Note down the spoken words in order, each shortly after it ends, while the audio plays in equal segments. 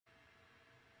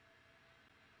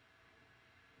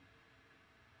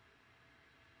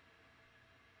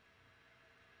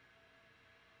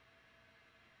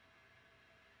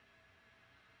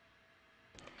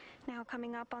Now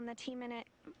coming up on the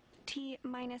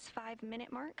T-minus 5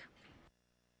 minute mark.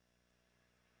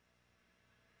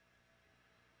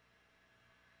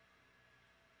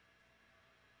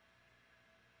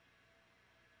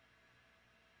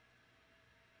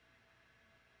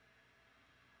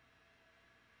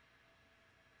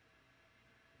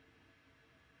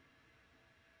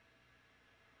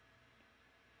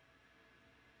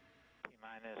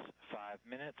 Minus 5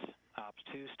 minutes, Ops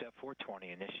 2, step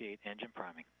 420, initiate engine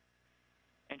priming.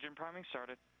 Engine priming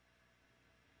started.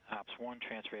 Ops 1,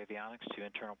 transfer avionics to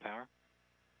internal power.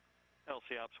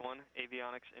 LC Ops 1,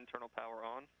 avionics internal power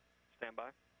on. Stand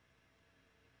by.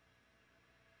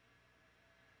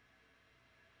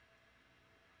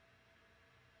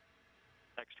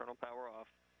 External power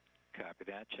off. Copy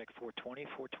that. Check 420,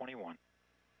 421.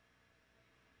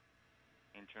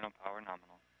 Internal power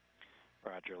nominal.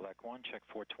 Roger, Elect 1, check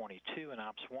 422 and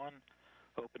Ops 1,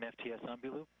 open FTS umbi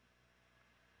loop.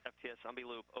 FTS umbi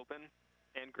loop open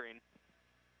and green.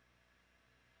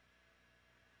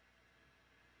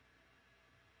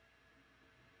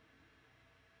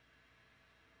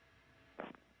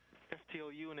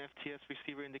 FTOU and FTS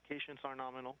receiver indications are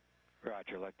nominal.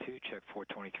 Roger, Elect 2, check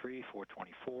 423,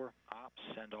 424, Ops,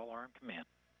 send all arm command.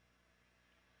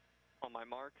 On my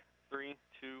mark, 3,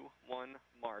 2, 1,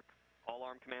 mark. All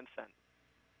arm command sent.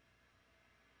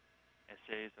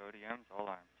 SAs, ODMs, all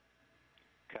armed.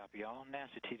 Copy all.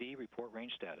 NASA TD, report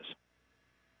range status.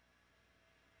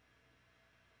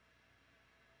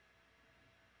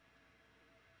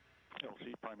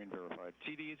 LC priming verified.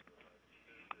 TD is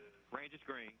range is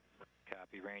green.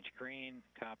 Copy, range green.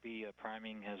 Copy,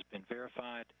 priming has been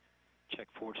verified. Check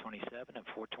 427 and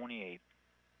 428.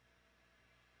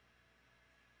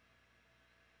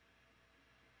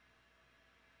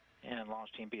 And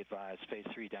launch team, be advised, phase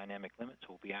 3 dynamic limits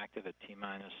will be active at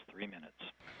T-minus 3 minutes.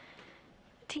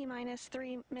 T-minus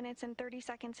 3 minutes and 30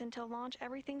 seconds until launch.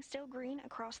 Everything's still green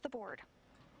across the board.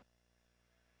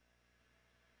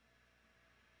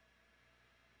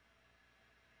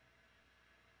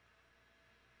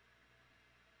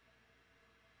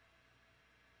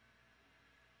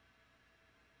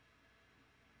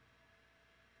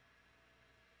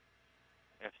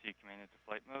 FC command into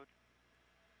flight mode.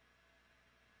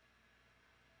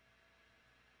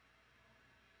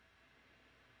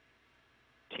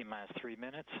 T-minus 3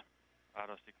 minutes.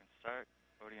 Auto sequence start.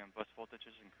 ODM bus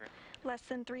voltages increase. Less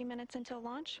than 3 minutes until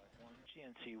launch.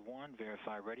 GNC 1,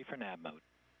 verify ready for nav mode.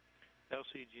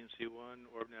 LC GNC 1,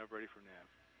 orb nav ready for nav.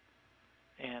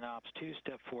 And Ops 2,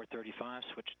 step 435,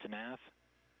 switch to nav.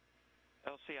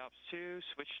 LC Ops 2,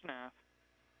 switch to nav.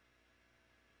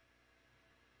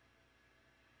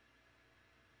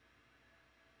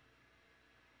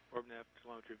 Orb nav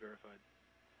telemetry verified.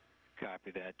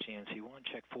 Copy that. GNC 1,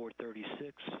 check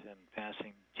 436 and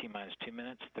passing T-minus 2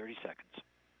 minutes, 30 seconds.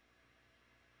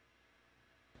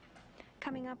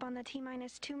 Coming up on the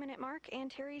T-minus 2 minute mark,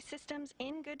 Antares systems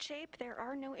in good shape. There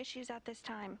are no issues at this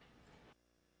time.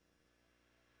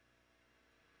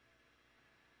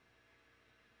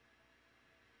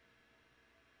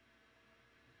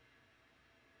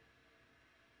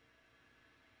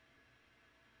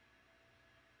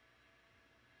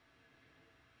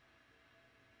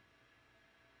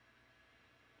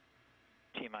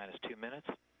 T-minus 2 minutes.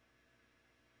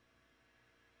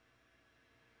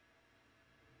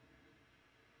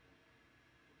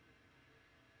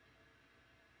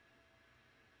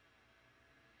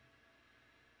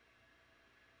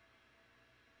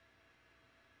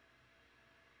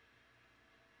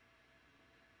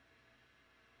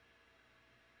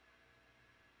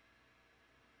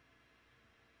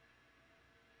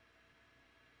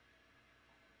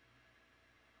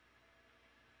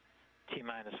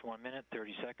 T-minus 1 minute,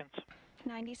 30 seconds.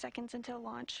 90 seconds until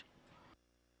launch.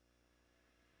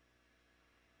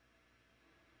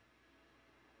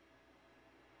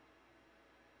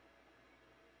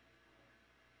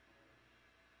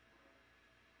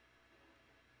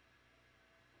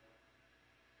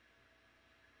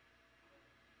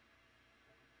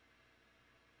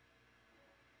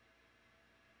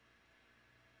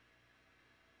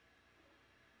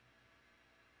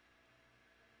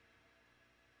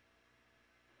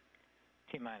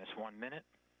 T-minus 1 minute.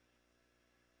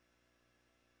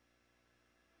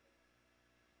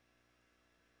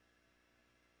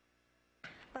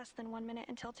 Less than 1 minute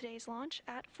until today's launch.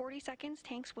 At 40 seconds,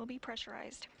 tanks will be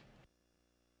pressurized.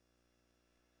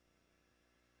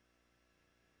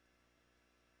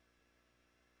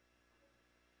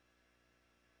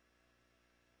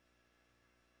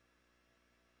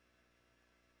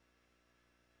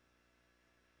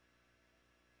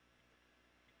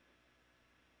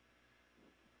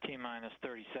 T-minus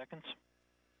 30 seconds.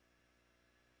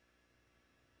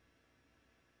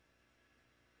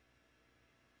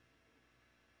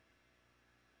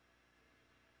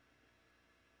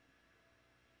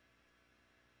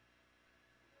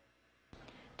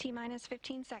 T-minus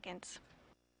 15 seconds.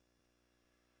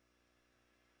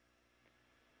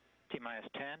 T-minus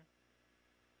 10.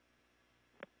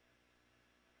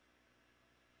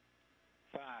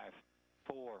 5,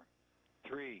 4,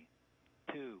 3,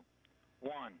 2,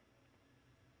 1.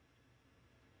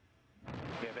 We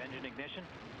have engine ignition.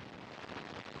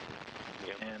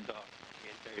 Yep. And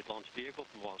Carried launch vehicle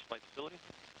from Wallops Flight Facility.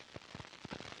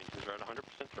 Engines are at 100%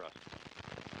 thrust.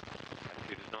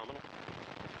 Attitude is nominal.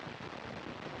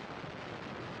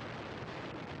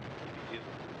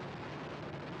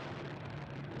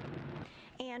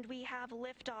 And we have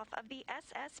liftoff of the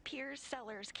SS Piers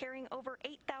Sellers carrying over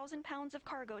 8,000 pounds of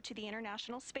cargo to the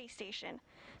International Space Station.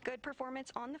 Good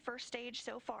performance on the first stage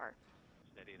so far.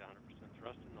 Steady at 100%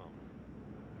 thrust and nominal.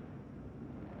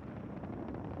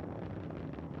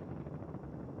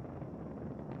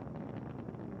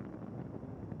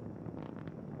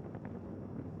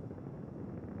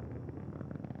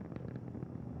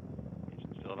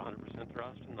 Engine still at 100%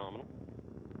 thrust and nominal.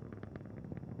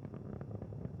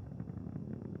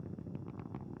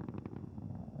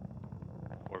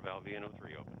 Valve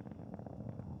VNO3 open.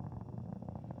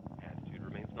 Attitude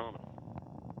remains nominal.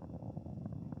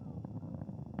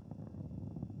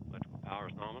 Electrical power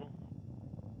is nominal.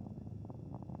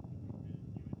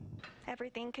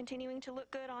 Everything continuing to look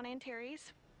good on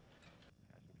Antares.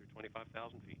 Passing through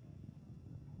 25,000 feet.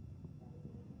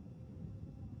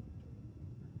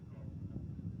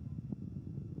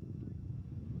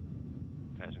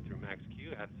 Passing through max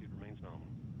Q, attitude remains nominal.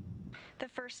 The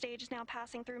first stage is now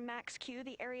passing through max Q,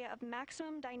 the area of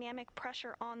maximum dynamic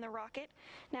pressure on the rocket.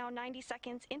 Now 90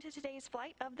 seconds into today's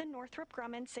flight of the Northrop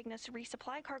Grumman Cygnus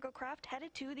resupply cargo craft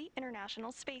headed to the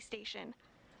International Space Station.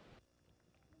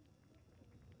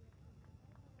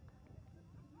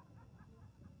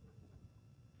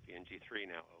 VNG3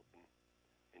 now open.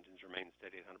 Engines remain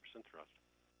steady at 100% thrust.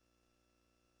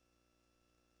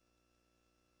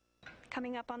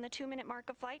 Coming up on the 2-minute mark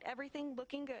of flight, everything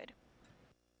looking good.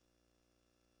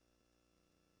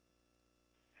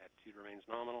 Attitude remains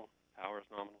nominal. Power is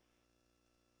nominal.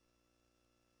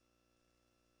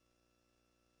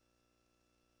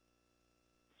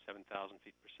 .7,000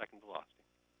 feet per second velocity.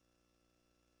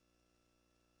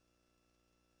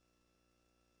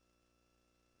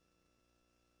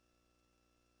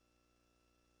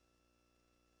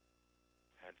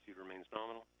 Attitude remains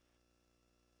nominal.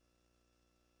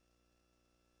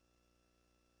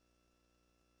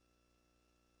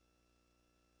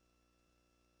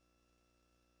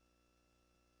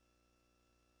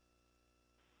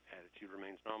 Attitude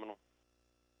remains nominal.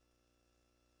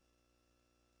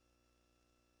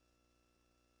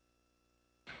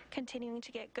 Continuing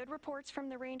to get good reports from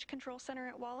the Range Control Center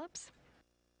at Wallops.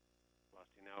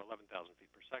 Velocity now 11,000 feet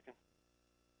per second.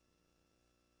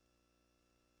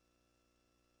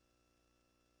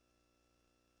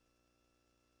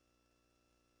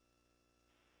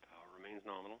 Power remains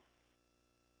nominal.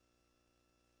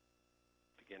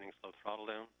 Beginning slow throttle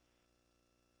down.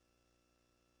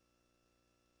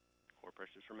 Core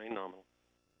pressures remain nominal.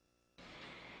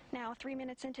 Now 3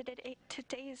 minutes into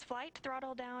today's flight,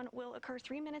 throttle down will occur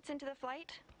 3 minutes into the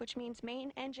flight, which means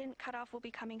main engine cutoff will be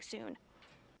coming soon.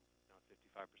 Now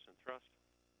 55% thrust.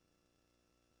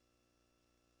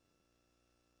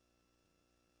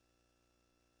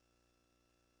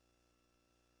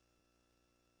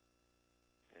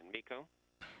 And MECO.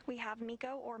 We have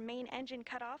MECO, or main engine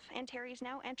cutoff, and Antares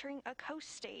now entering a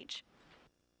coast stage.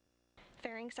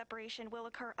 Fairing separation will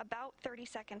occur about 30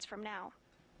 seconds from now.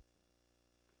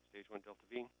 Stage 1 Delta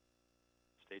V.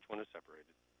 Stage 1 is separated.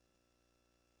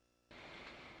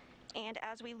 And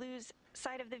as we lose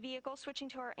sight of the vehicle, switching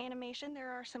to our animation,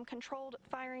 there are some controlled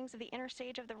firings of the inner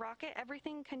stage of the rocket.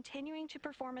 Everything continuing to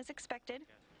perform as expected.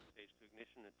 Stage 2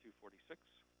 ignition at 246.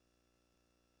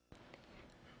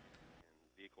 And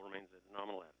the vehicle remains at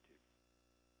nominal attitude.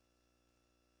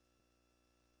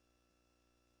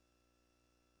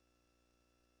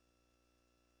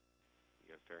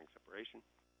 You have fairing separation.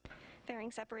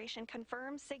 Fairing separation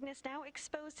confirmed. Cygnus now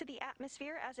exposed to the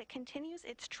atmosphere as it continues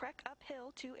its trek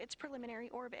uphill to its preliminary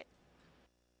orbit.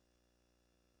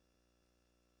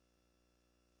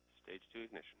 Stage 2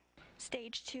 ignition.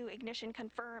 Stage 2 ignition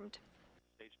confirmed.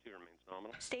 Stage 2 remains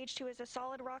nominal. Stage 2 is a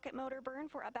solid rocket motor burn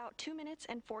for about 2 minutes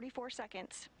and 44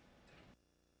 seconds.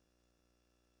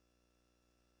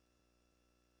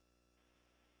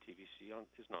 TVC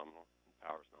is nominal and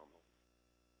power is nominal.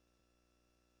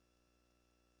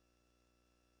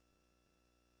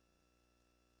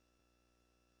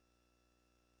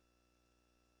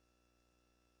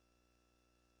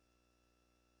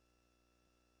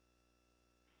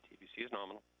 TVC is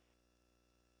nominal.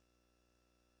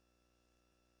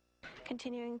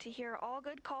 Continuing to hear all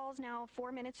good calls now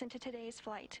 4 minutes into today's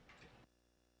flight.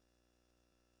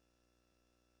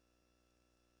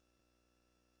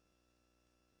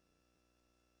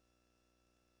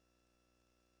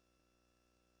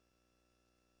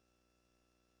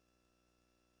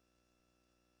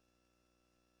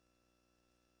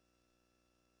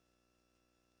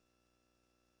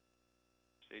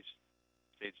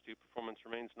 Stage 2 performance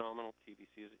remains nominal.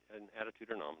 TVC and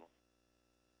attitude are nominal.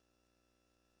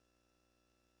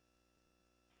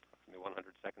 Approximately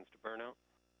 100 seconds to burnout.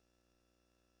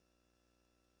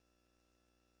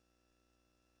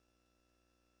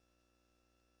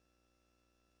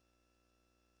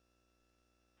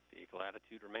 Vehicle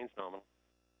attitude remains nominal.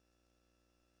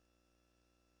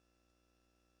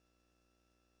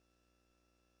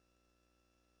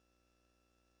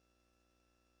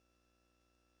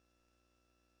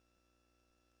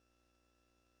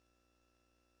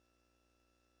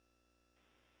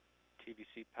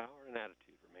 TVC power and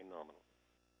attitude remain nominal.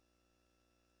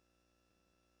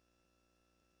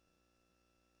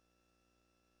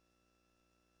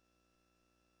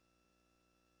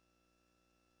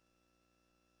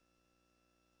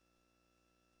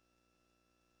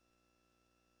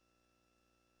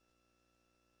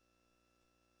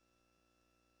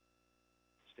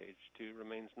 Stage 2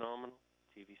 remains nominal.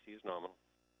 TVC is nominal.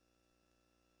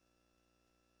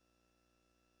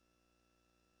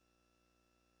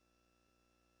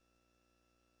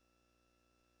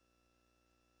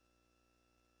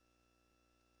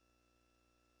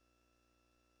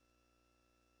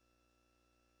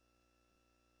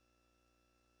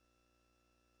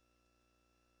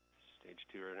 Stage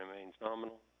 2 remains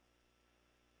nominal.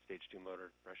 Stage 2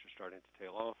 motor pressure starting to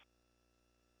tail off.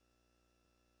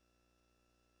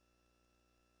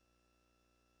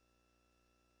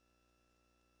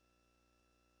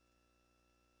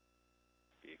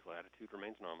 Vehicle attitude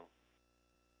remains nominal.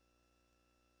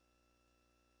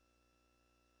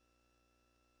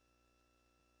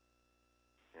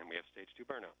 And we have stage 2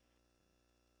 burnout.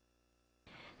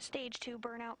 Stage 2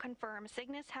 burnout confirmed.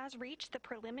 Cygnus has reached the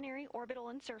preliminary orbital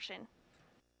insertion.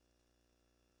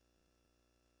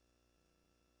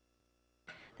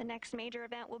 The next major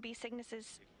event will be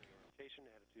Cygnus's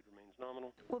Attitude remains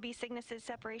nominal.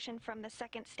 separation from the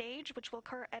second stage, which will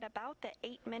occur at about the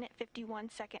 8-minute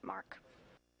 51-second mark.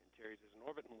 Antares is in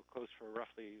orbit and will close for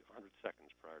roughly 100 seconds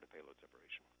prior to payload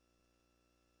separation.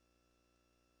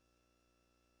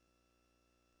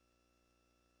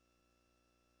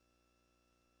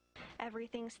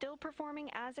 Everything still performing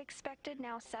as expected,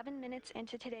 now 7 minutes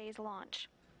into today's launch.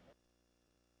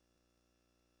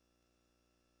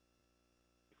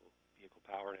 Vehicle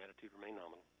power and attitude remain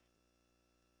nominal.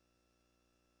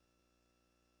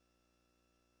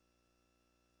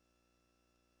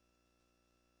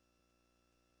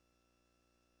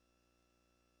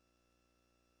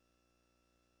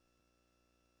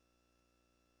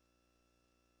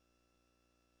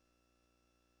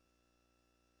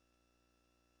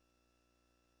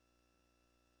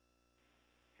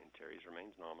 Antares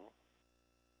remains nominal.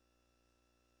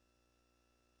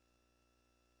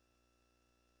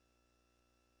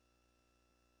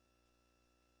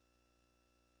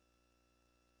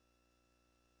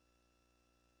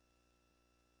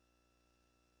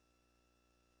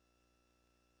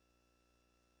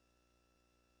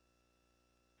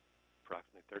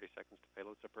 Approximately 30 seconds to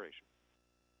payload separation.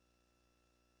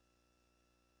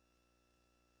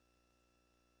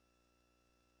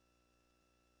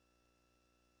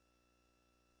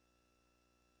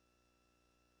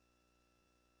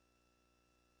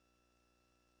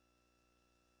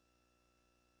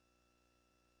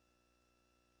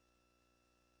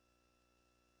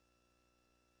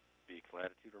 Vehicle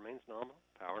attitude remains nominal.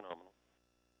 Power nominal.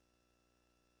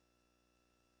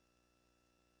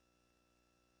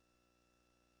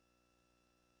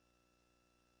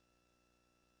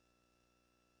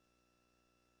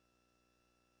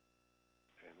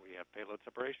 And we have payload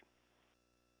separation.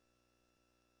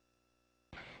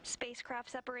 Spacecraft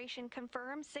separation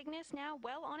confirmed. Cygnus now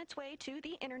well on its way to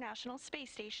the International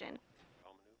Space Station.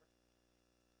 All maneuver.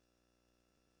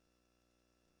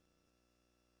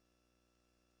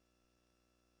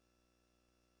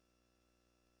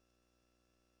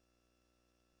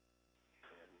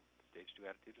 And stage 2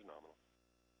 attitude is nominal.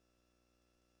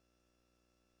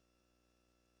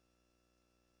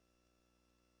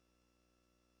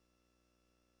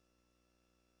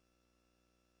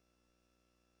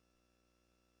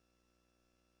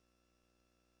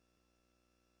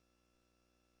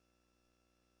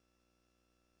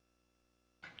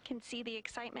 Can see the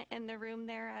excitement in the room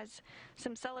there as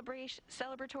some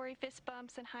celebratory fist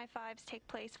bumps and high fives take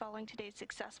place following today's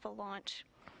successful launch.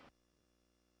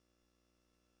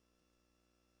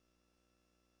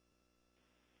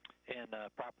 And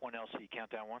prop 1 LC,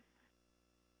 countdown 1.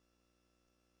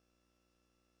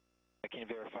 I can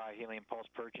verify helium pulse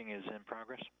purging is in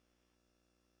progress.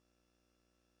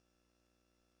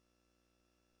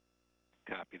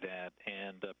 Copy that.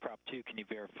 And prop 2, can you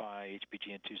verify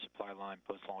HPGN2 supply line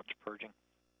post-launch purging?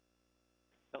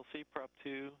 LC prop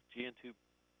 2, GN2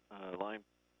 line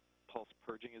pulse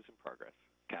purging is in progress.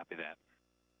 Copy that.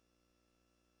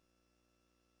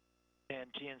 And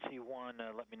GNC1,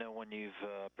 let me know when you've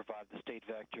provided the state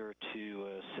vector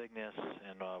to Cygnus,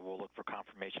 and we'll look for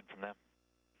confirmation from them.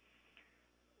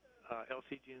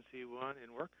 LC GNC1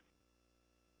 in work.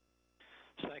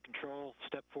 Site control,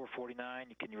 step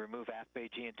 449, can you remove aft bay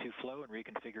GN2 flow and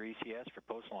reconfigure ECS for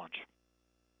post-launch?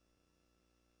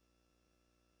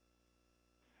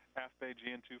 Aft bay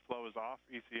GN2 flow is off,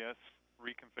 ECS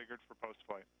reconfigured for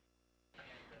post-flight.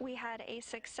 We had a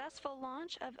successful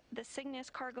launch of the Cygnus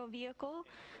cargo vehicle,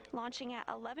 launching at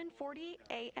 11:40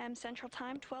 a.m. Central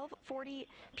Time, 12:40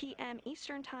 p.m.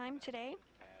 Eastern Time today.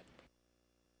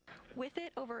 With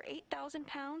it, over 8,000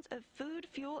 pounds of food,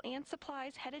 fuel, and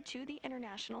supplies headed to the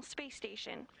International Space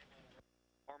Station.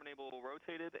 Arm enable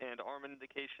rotated and arm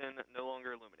indication no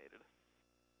longer illuminated.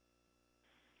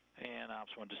 And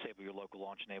Ops 1, disable your local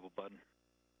launch enable button.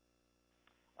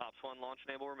 Ops 1, launch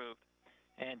enable removed.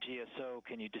 And GSO,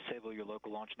 can you disable your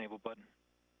local launch enable button?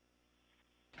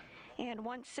 And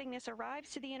once Cygnus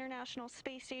arrives to the International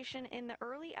Space Station in the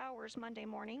early hours Monday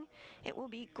morning, it will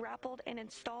be grappled and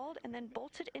installed and then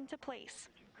bolted into place.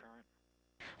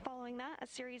 Following that, a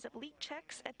series of leak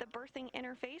checks at the berthing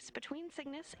interface between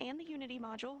Cygnus and the Unity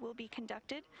module will be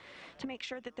conducted to make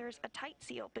sure that there's a tight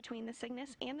seal between the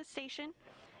Cygnus and the station.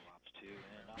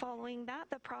 Following that,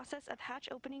 the process of hatch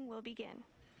opening will begin.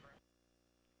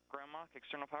 Ground lock,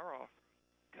 external power off.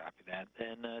 Copy that.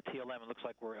 And TLM, it looks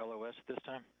like we're LOS at this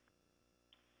time.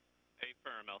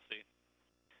 Affirm, LC.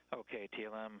 Okay,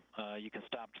 TLM, you can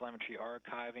stop telemetry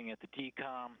archiving at the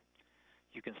DCOM.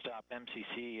 You can stop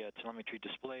MCC telemetry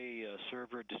display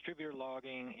server distributor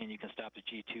logging, and you can stop the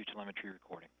G2 telemetry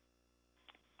recording.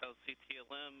 LC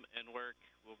TLM and work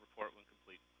will report when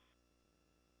complete.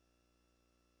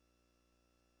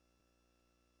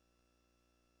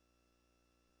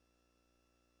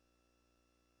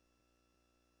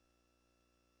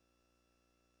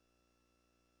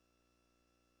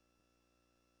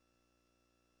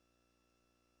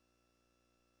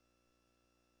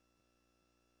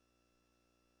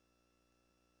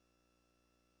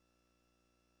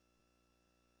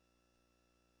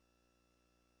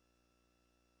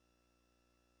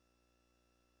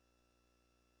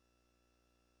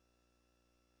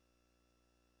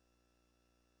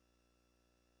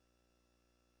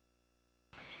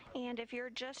 And if you're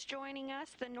just joining us,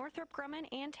 the Northrop Grumman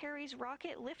Antares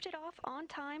rocket lifted off on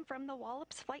time from the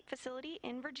Wallops Flight Facility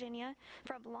in Virginia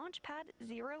from Launch Pad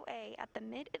 0A at the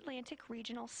Mid-Atlantic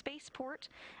Regional Spaceport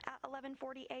at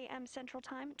 11:40 a.m. Central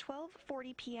Time,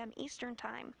 12:40 p.m. Eastern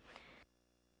Time.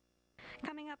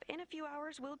 Coming up in a few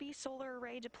hours will be solar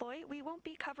array deploy. We won't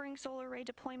be covering solar array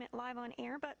deployment live on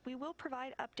air, but we will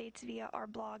provide updates via our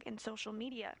blog and social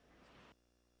media.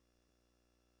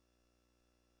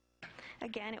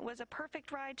 Again, it was a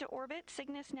perfect ride to orbit.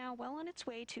 Cygnus now well on its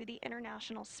way to the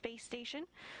International Space Station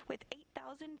with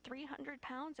 8,300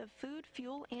 pounds of food,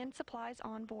 fuel, and supplies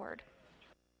on board.